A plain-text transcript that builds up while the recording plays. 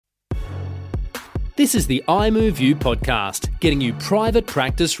This is the I Move You podcast, getting you private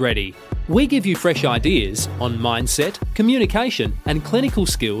practice ready. We give you fresh ideas on mindset, communication, and clinical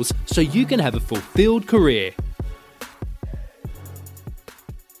skills so you can have a fulfilled career.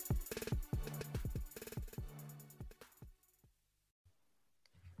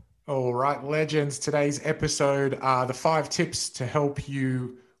 All right, legends. Today's episode are the 5 tips to help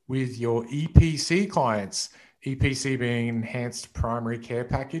you with your EPC clients. EPC being Enhanced Primary Care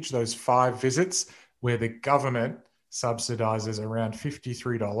Package, those 5 visits where the government subsidizes around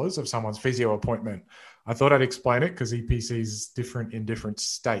 $53 of someone's physio appointment. I thought I'd explain it because EPC is different in different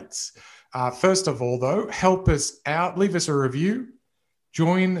states. First of all, though, help us out. Leave us a review.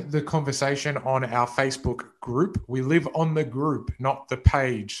 Join the conversation on our Facebook group. We live on the group, not the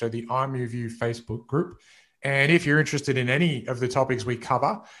page. So the I Move You Facebook group. And if you're interested in any of the topics we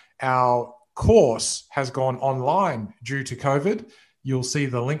cover, our course has gone online due to COVID. You'll see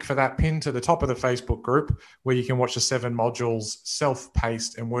the link for that pinned to the top of the Facebook group where you can watch the 7 modules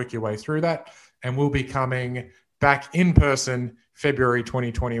self-paced and work your way through that. And we'll be coming back in person February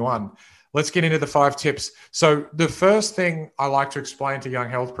 2021. Let's get into the 5 tips. So the first thing I like to explain to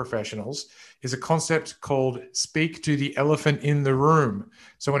young health professionals is a concept called speak to the elephant in the room.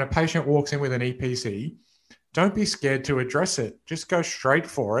 So when a patient walks in with an EPC, don't be scared to address it. Just go straight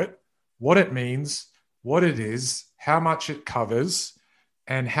for it, what it means, what it is, how much it covers,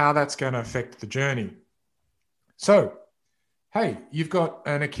 and how that's going to affect the journey. So, hey, you've got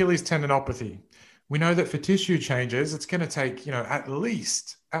an Achilles tendinopathy. We know that for tissue changes, it's going to take, at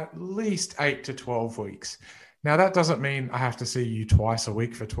least 8 to 12 weeks. Now, that doesn't mean I have to see you twice a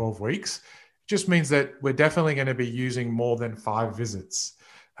week for 12 weeks. It just means that we're definitely going to be using more than 5 visits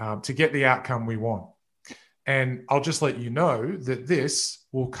to get the outcome we want. And I'll just let you know that this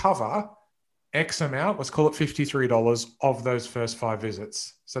will cover X amount, let's call it $53 of those first 5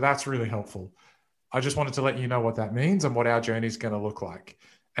 visits. So that's really helpful. I just wanted to let you know what that means and what our journey is going to look like.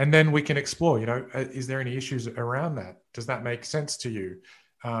 And then we can explore, is there any issues around that? Does that make sense to you?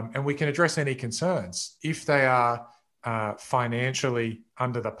 And we can address any concerns. If they are financially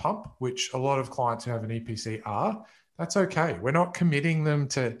under the pump, which a lot of clients who have an EPC are, that's okay. We're not committing them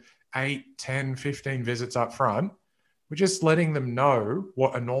to 8, 10, 15 visits up front. We're just letting them know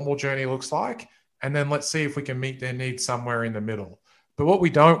what a normal journey looks like. And then let's see if we can meet their needs somewhere in the middle. But what we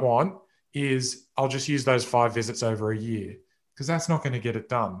don't want is I'll just use those 5 visits over a year, because that's not going to get it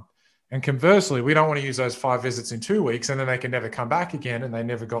done. And conversely, we don't want to use those 5 visits in 2 weeks and then they can never come back again and they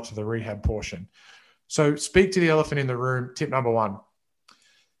never got to the rehab portion. So speak to the elephant in the room, tip number 1.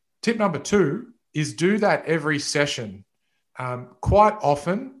 Tip number 2 is do that every session. Quite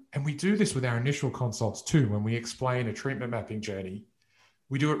often, and we do this with our initial consults too, when we explain a treatment mapping journey,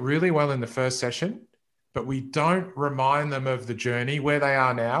 we do it really well in the first session, but we don't remind them of the journey, where they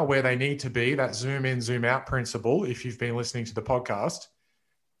are now, where they need to be, that zoom in, zoom out principle, if you've been listening to the podcast,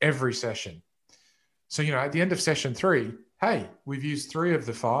 every session. So, at the end of session 3, hey, we've used 3 of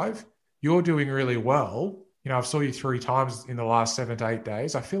the 5. You're doing really well. I've saw you 3 times in the last 7 to 8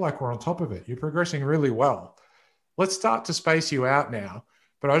 days. I feel like we're on top of it. You're progressing really well. Let's start to space you out now.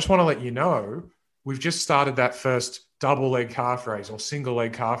 But I just want to let you know, we've just started that first double leg calf raise or single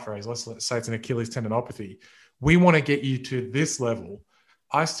leg calf raise. Let's say it's an Achilles tendinopathy. We want to get you to this level.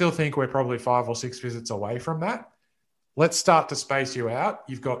 I still think we're probably 5 or 6 visits away from that. Let's start to space you out.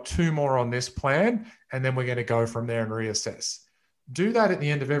 You've got 2 more on this plan, and then we're going to go from there and reassess. Do that at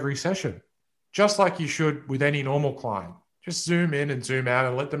the end of every session, just like you should with any normal client. Just zoom in and zoom out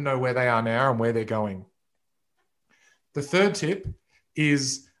and let them know where they are now and where they're going. The third tip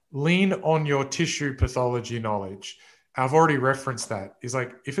is lean on your tissue pathology knowledge. I've already referenced that. Is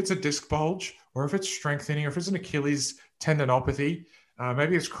like if it's a disc bulge or if it's strengthening or if it's an Achilles tendinopathy,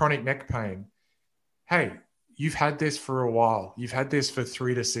 maybe it's chronic neck pain. Hey, you've had this for a while. You've had this for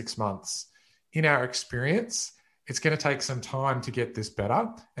 3 to 6 months. In our experience, it's going to take some time to get this better,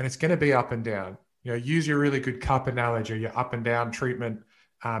 and it's going to be up and down. Use your really good cup analogy, your up and down treatment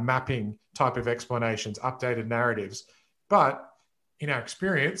mapping type of explanations, updated narratives. But in our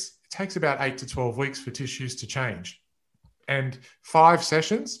experience, it takes about 8 to 12 weeks for tissues to change. And 5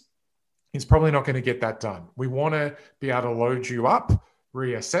 sessions is probably not going to get that done. We want to be able to load you up,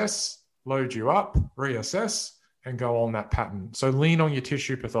 reassess, load you up, reassess, and go on that pattern. So lean on your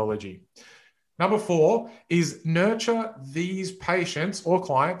tissue pathology. Number 4 is nurture these patients or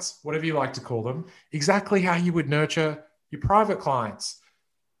clients, whatever you like to call them, exactly how you would nurture your private clients.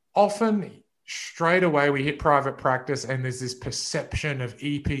 Often, straight away, we hit private practice and there's this perception of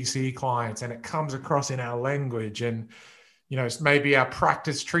EPC clients and it comes across in our language and, maybe our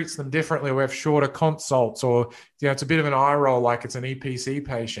practice treats them differently. We have shorter consults or, it's a bit of an eye roll like it's an EPC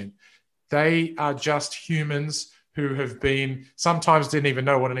patient. They are just humans who have been, sometimes didn't even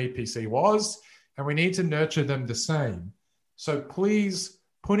know what an EPC was, and we need to nurture them the same. So please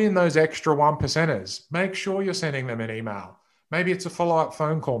put in those extra 1%ers. Make sure you're sending them an email. Maybe it's a follow-up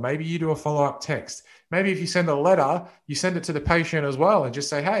phone call. Maybe you do a follow-up text. Maybe if you send a letter, you send it to the patient as well and just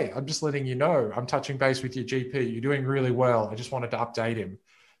say, hey, I'm just letting you know, I'm touching base with your GP. You're doing really well. I just wanted to update him.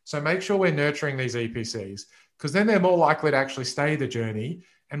 So make sure we're nurturing these EPCs, because then they're more likely to actually stay the journey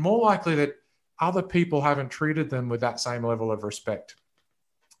and more likely that other people haven't treated them with that same level of respect.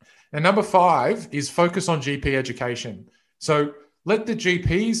 And number 5 is focus on GP education. So let the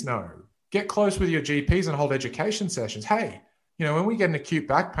GPs know. Get close with your GPs and hold education sessions. Hey, when we get an acute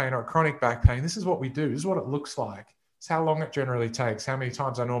back pain or a chronic back pain, this is what we do. This is what it looks like. It's how long it generally takes, how many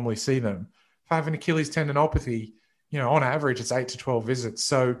times I normally see them. If I have an Achilles tendinopathy, on average, it's 8 to 12 visits.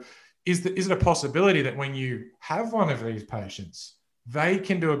 So is it a possibility that when you have one of these patients, they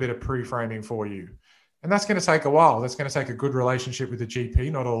can do a bit of pre-framing for you? And that's going to take a while. That's going to take a good relationship with the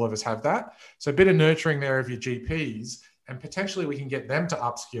GP. Not all of us have that. So a bit of nurturing there of your GPs, and potentially we can get them to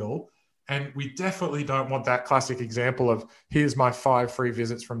upskill. And we definitely don't want that classic example of, here's my 5 free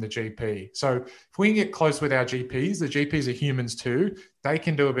visits from the GP. So if we can get close with our GPs, the GPs are humans too. They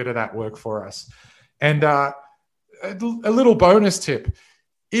can do a bit of that work for us. And a little bonus tip,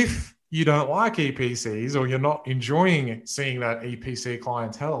 if you don't like EPCs or you're not enjoying seeing that EPC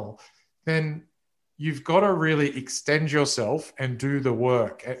clientele, then you've got to really extend yourself and do the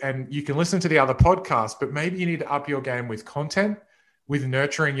work. And you can listen to the other podcasts, but maybe you need to up your game with content, with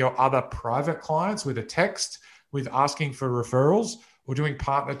nurturing your other private clients, with a text, with asking for referrals, or doing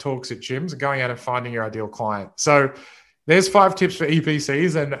partner talks at gyms and going out and finding your ideal client. So there's 5 tips for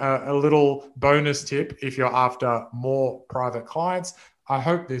EPCs and a little bonus tip if you're after more private clients. I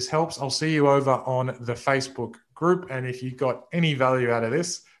hope this helps. I'll see you over on the Facebook group. And if you got any value out of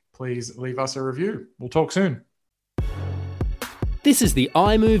this, please leave us a review. We'll talk soon. This is the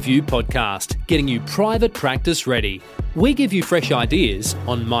iMoveU podcast, getting you private practice ready. We give you fresh ideas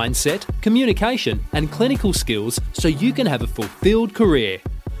on mindset, communication, and clinical skills so you can have a fulfilled career.